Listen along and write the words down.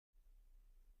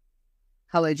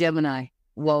Hello, Gemini.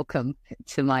 Welcome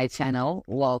to my channel.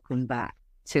 Welcome back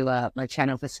to my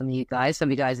channel for some of you guys. Some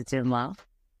of you guys are doing well.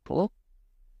 Cool.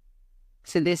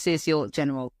 So this is your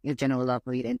general love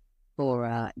reading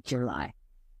for July.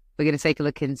 We're going to take a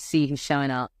look and see who's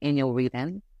showing up in your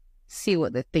reading, see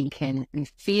what they're thinking and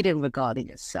feeling regarding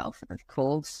yourself, and of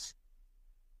course,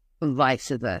 vice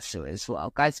versa as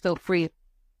well. Guys, feel free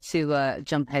to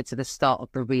jump ahead to the start of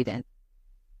the reading.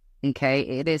 Okay,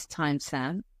 it is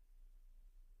time-stamped.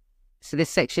 So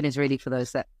this section is really for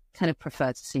those that kind of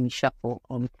prefer to see me shuffle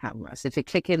on camera. So if you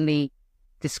click in the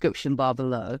description bar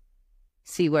below,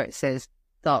 see where it says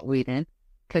start reading,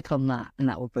 click on that, and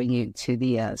that will bring you to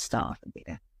the start of the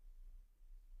reading.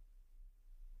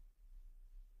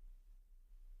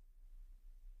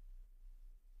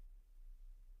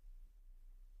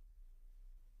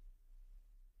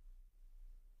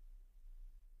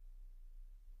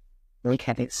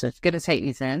 Okay, so it's going to take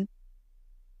me then,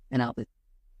 and I'll be...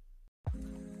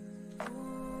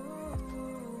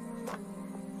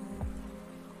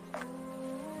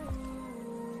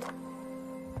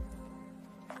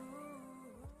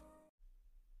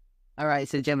 All right,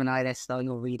 so Gemini, let's start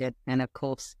your reading. And of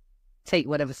course, take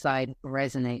whatever side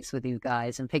resonates with you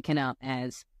guys. And picking up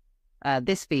as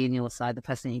this being your side, the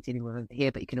person you're dealing with over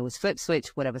here, but you can always flip switch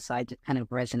whatever side kind of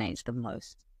resonates the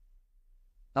most.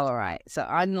 All right, so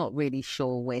I'm not really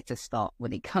sure where to start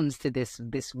when it comes to this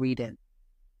reading,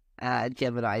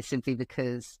 Gemini, simply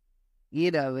because, you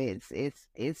know,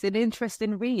 it's an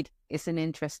interesting read. It's an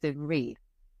interesting read.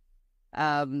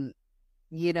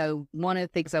 You know, one of the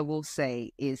things I will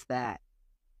say is that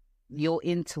your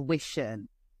intuition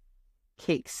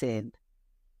kicks in.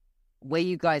 Where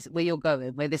you're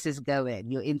going, where this is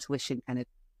going, your intuition kind of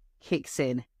kicks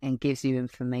in and gives you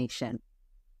information.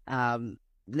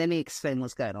 Let me explain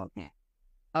what's going on here.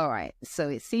 All right, so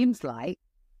it seems like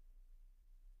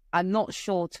I'm not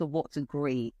sure to what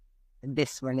degree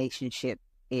this relationship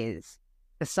is.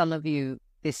 For some of you,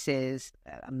 this is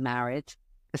a marriage.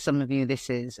 For some of you, this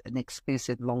is an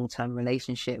exclusive long-term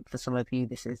relationship. For some of you,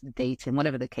 this is dating,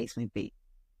 whatever the case may be.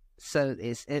 So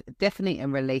it's definitely a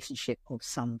relationship of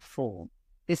some form.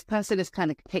 This person has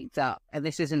kind of picked up, and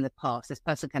this is in the past, this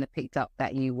person kind of picked up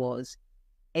that you was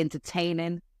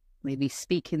entertaining, maybe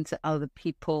speaking to other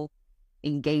people,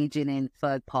 engaging in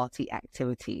third-party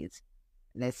activities.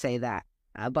 Let's say that.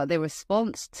 But the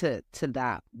response to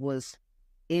that was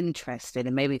interesting.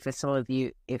 And maybe for some of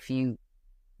you, if you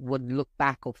would look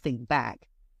back or think back,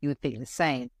 you would think the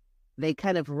same. They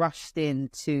kind of rushed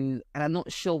into, and I'm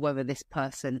not sure whether this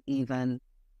person even,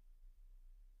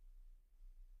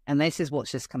 and this is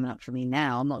what's just coming up for me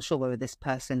now, I'm not sure whether this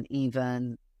person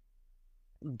even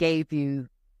gave you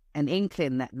an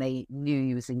inkling that they knew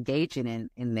you was engaging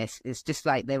in this. It's just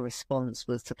like their response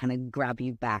was to kind of grab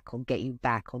you back or get you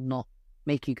back or not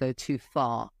make you go too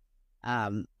far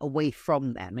away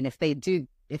from them. And if they did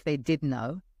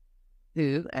know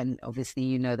who, and obviously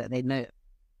you know that they know,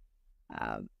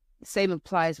 same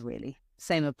applies really,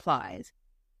 same applies.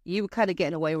 You were kind of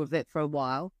getting away with it for a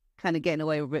while,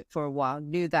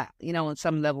 knew that, you know, on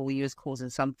some level you was causing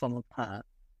some form of hurt,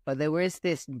 but there was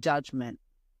this judgment,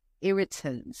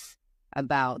 irritants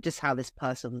about just how this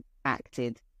person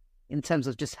acted in terms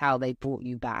of just how they brought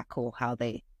you back or how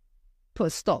they put a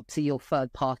stop to your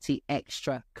third-party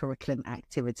extra-curriculum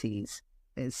activities.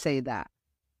 Let's say that.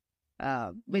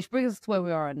 Which brings us to where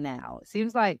we are now. It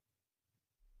seems like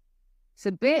it's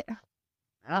a bit,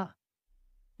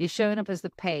 you're showing up as the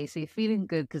pay, so you're feeling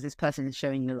good because this person is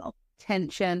showing you a lot of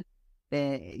attention.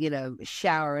 They're, you know,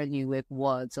 showering you with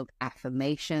words of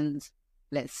affirmations.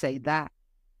 Let's say that.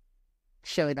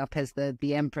 Showing up as the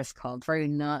Empress card, very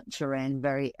nurturing,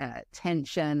 very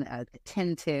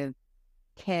attentive,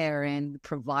 caring,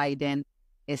 providing.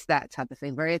 It's that type of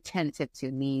thing, very attentive to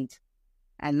your needs.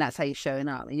 And that's how you're showing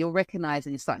up. And you'll recognize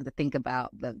and you're starting to think about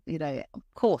that, you know, of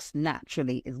course,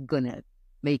 naturally is going to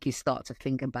make you start to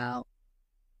think about,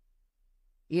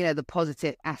 you know, the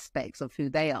positive aspects of who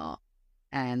they are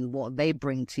and what they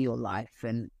bring to your life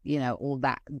and, you know, all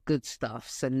that good stuff.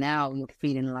 So now you're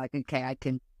feeling like, okay, I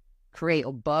can create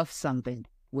or birth something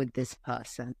with this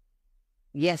person.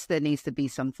 Yes, there needs to be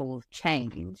some form of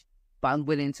change, but I'm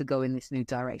willing to go in this new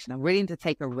direction. I'm willing to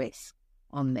take a risk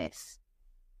on this.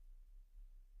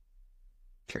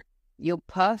 Sure. Your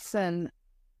person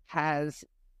has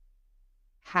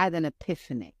had an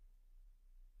epiphany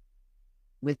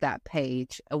with that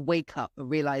page, a wake up, a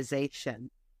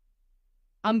realization.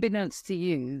 Unbeknownst to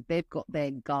you, they've got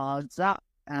their guards up.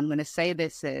 And I'm going to say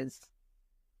this is,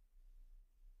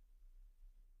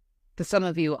 for some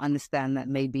of you, understand that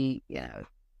maybe, you know,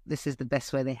 this is the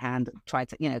best way they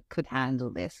could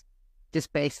handle this.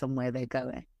 just based on where they're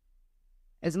going.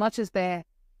 As much as they're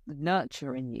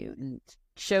nurturing you and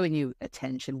showing you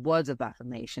attention, words of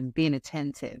affirmation, being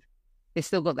attentive, they've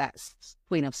still got that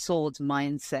Queen of Swords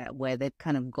mindset where they've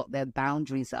kind of got their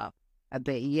boundaries up a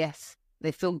bit. Yes,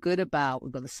 they feel good about,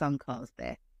 we've got the Sun cards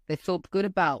there, they feel good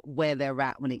about where they're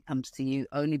at when it comes to you,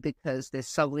 only because there's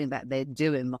something that they're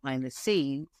doing behind the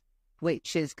scenes,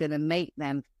 which is going to make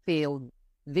them feel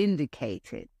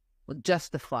vindicated or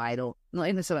justified, or not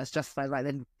even so much justified, like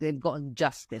they've gotten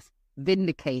justice,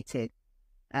 vindicated.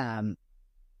 Yeah,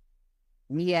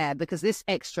 because this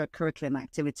extracurricular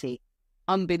activity,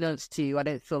 unbeknownst to you, I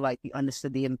don't feel like you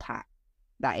understood the impact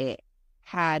that it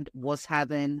was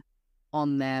having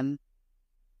on them,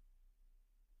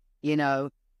 you know,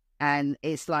 and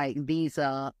it's like, these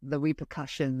are the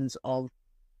repercussions of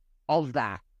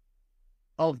that.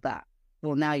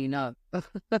 Well, now you know.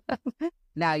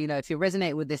 Now you know. If you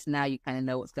resonate with this, now you kind of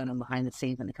know what's going on behind the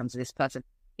scenes when it comes to this person.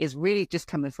 It's really just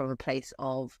coming from a place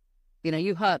of, you know,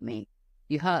 you hurt me,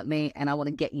 and I want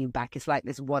to get you back. It's like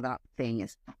this one-up thing.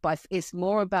 But it's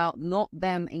more about not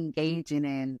them engaging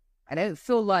in, I don't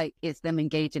feel like it's them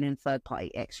engaging in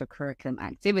third-party extracurricular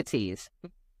activities.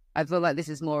 I feel like this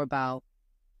is more about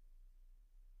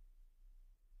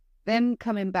them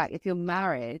coming back. If you're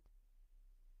married,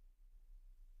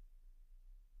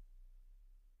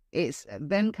 it's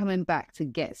them coming back to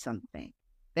get something,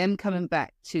 them coming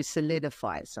back to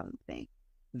solidify something,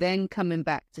 then coming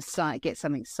back to get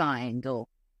something signed, or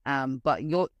but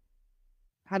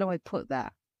how do I put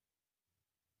that?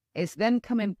 It's them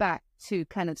coming back to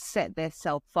kind of set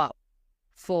themselves up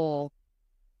for,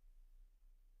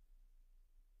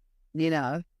 you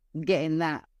know, getting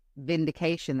that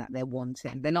vindication that they're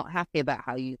wanting. They're not happy about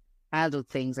how you handled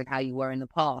things and how you were in the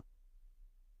past.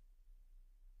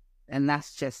 And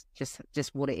that's just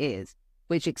what it is,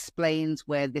 which explains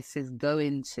where this is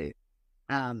going to.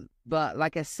 But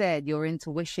like I said, your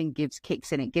intuition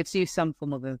kicks in. It gives you some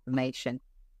form of information,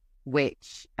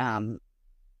 which,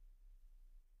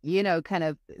 you know, kind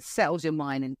of settles your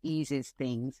mind and eases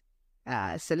things.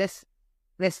 So let's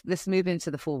move into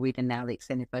the full reading now, the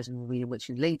extended version of the reading, which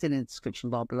is linked in the description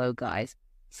bar below, guys.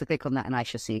 So click on that and I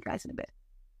shall see you guys in a bit.